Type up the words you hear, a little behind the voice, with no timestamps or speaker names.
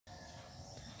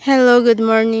Hello, good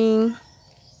morning.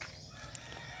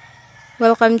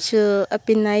 Welcome to a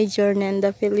Pinay Journey in the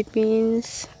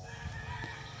Philippines.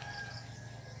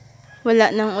 Wala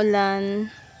ng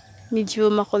ulan. Medyo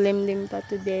makulimlim pa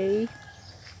today.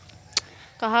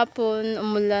 Kahapon,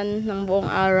 umulan ng buong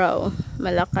araw.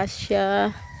 Malakas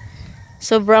siya.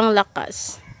 Sobrang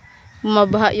lakas.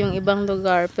 Bumabaha yung ibang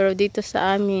lugar. Pero dito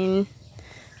sa amin,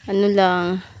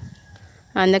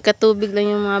 nagkatubig lang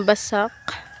yung mga basak.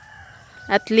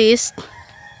 At least,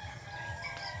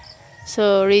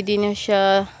 so ready na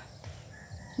siya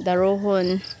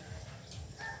darohon.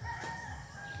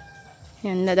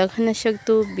 Yan, nadaghan na siya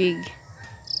tubig.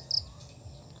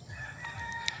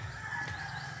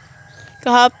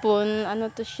 Kahapon,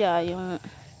 to siya,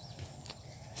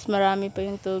 mas marami pa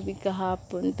yung tubig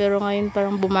kahapon. Pero ngayon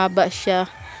parang bumaba siya.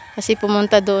 Kasi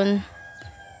pumunta doon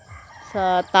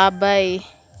sa tabay.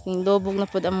 Yung lubog na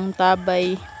po among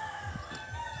tabay.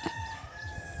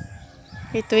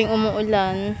 Ito yung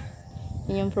umuulan.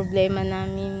 Yun yung problema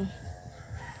namin.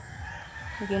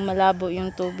 Naging malabo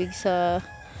yung tubig sa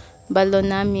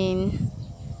balon namin.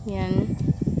 Yan.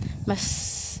 Mas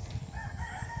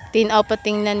tinaw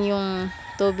patingnan yung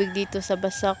tubig dito sa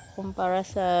basak kumpara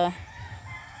sa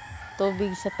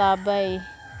tubig sa tabay.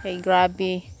 Kay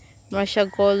grabe. Mura siya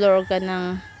color ka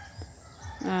ng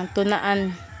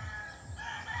tunaan.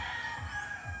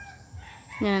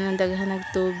 Yan, ang daghan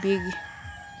nagtubig.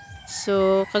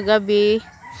 So, kagabi,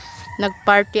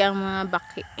 nagparty ang mga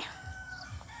baki.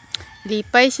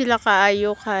 Lipay sila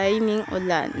kaayo kay ning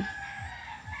ulan.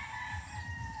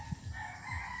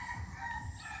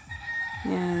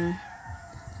 Yan.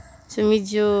 So,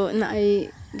 medyo na ay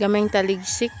gamay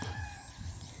taligsik.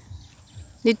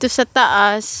 Dito sa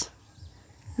taas,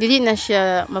 dili na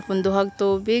siya mapunduhag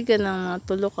tubig. Ganang mga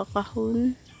tulo ka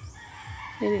kahon.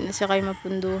 Dili na siya kayo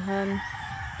mapunduhan.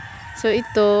 So,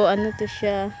 ito, to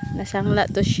siya, nasangla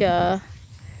to siya.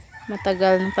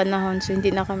 Matagal ng panahon. So, hindi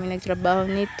na kami nagtrabaho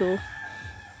nito.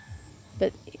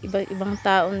 But, ibang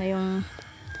tao na yung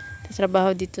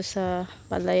trabaho dito sa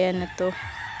palayan na to.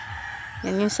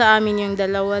 Yan, yung sa amin yung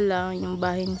dalawa lang, yung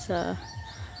bahin sa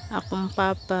akong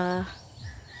papa.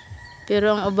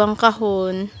 Pero ang ubang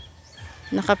kahon,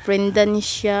 nakaprenda ni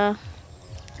siya.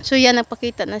 So yan,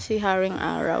 nagpakita na si Haring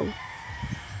Araw.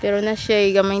 Pero na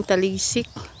siya gamay taligsik.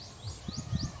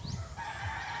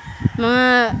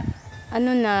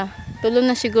 Mga, tulo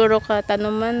na siguro ka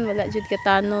tanuman, wala jud ka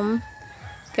tanom.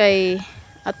 Kay,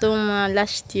 atong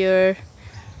last year,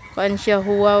 kuan siya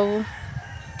huwaw.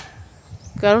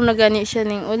 Karon na gani siya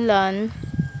ning ulan.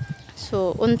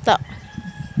 So, unta.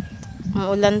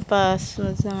 Maulan pa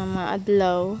sunod sa mga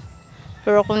adlaw.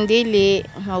 Pero kung dili,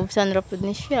 maubsan ra pud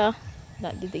ni siya.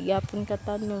 Da didigapon ka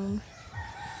tanom.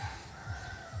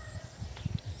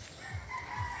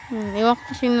 Iwan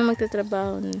ko sino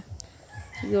magtatrabaho.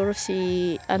 Siguro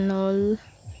si Anol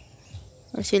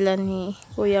or sila ni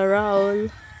Kuya Raul.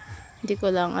 Hindi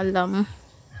ko lang alam.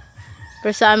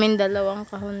 Pero sa amin dalawang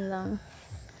kahon lang.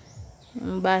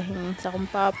 Yung bahin sa kong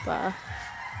papa.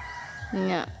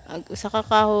 Nga, sa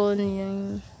kakahon, yung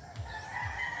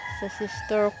sa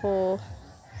sister ko,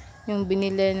 yung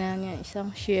binili na niya isang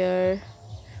share.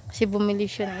 Kasi bumili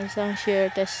siya ng isang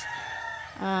share. Tapos,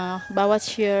 bawat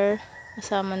share,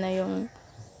 kasama na yung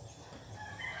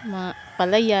mga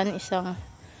palayan, isang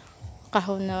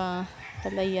kahon na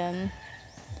palayan.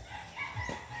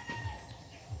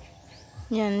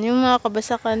 Yan, yung mga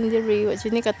kabasakan diri, wala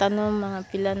ni katanom, mga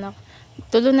pila na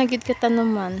tulo na gid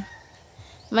katanuman.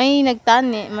 May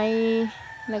nagtani, may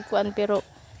nagkuan pero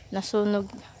nasunog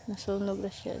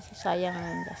na siya. Sayang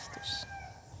ang gastos.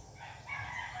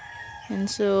 And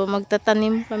so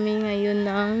magtatanim kami ngayon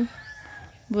ng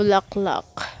bulaklak.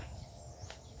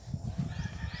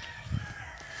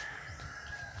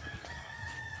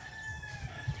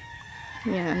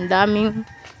 Yan, daming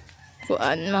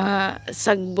kuan mga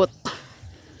sagbot.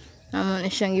 Naman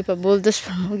na siyang ipabuldos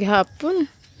pa maghapon.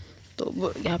 Tubo,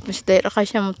 gihapon si Daira ka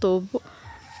siya mo tubo.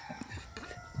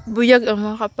 Buyag ang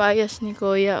mga kapayas ni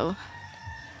Kuya, oh.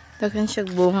 Daghan siya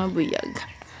bunga buyag.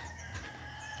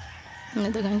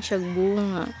 Daghan siya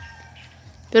bunga.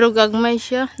 Pero gagmay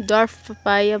siya, dwarf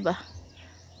papaya ba?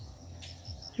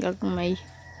 Gagmay.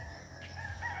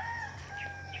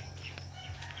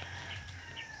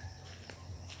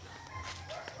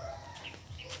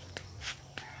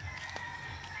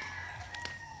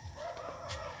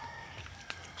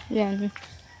 Yan.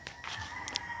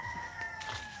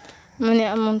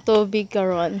 Muna among tubig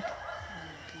karon.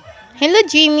 Hello,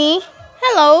 Jimmy.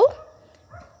 Hello.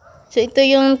 So, ito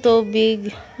yung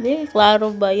tubig. Di,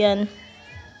 klaro ba yan?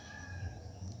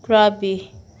 Grabe.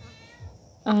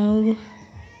 Ang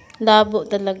labo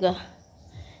talaga.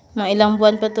 Mga ilang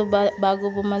buwan pa to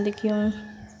bago bumalik yung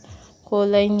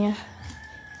kulay niya.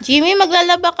 Jimmy,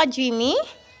 maglalaba ka, Jimmy?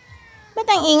 Ba't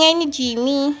ang ingay ni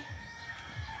Jimmy?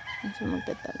 So,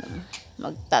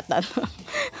 magtatanong.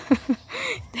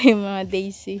 Ito yung mga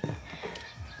daisy.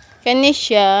 Kani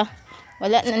siya,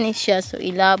 wala na ni siya. So,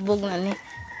 ilabog na ni.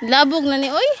 Ilabog na ni,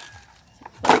 oy!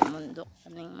 Mundok.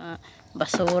 Kaning mga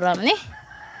basura ni.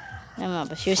 Mga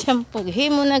basyo shampoo.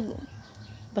 Himo nag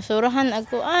basurahan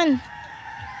agkuan.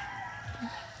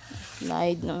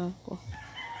 Slide na ako.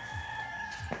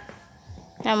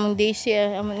 Among daisy,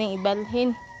 among ning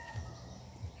ibalhin.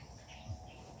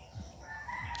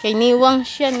 Kay niwang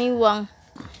siya, niwang.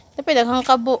 Tapi daghang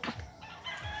kabo.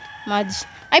 Madge.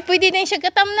 Ay, pwede na siya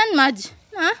katamnan, Madge.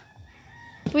 Ha?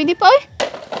 Pwede pa, oy.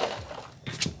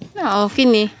 Na, okay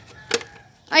ni.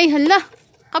 Ay, hala.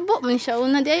 Kabo man siya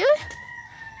una di ay, oy.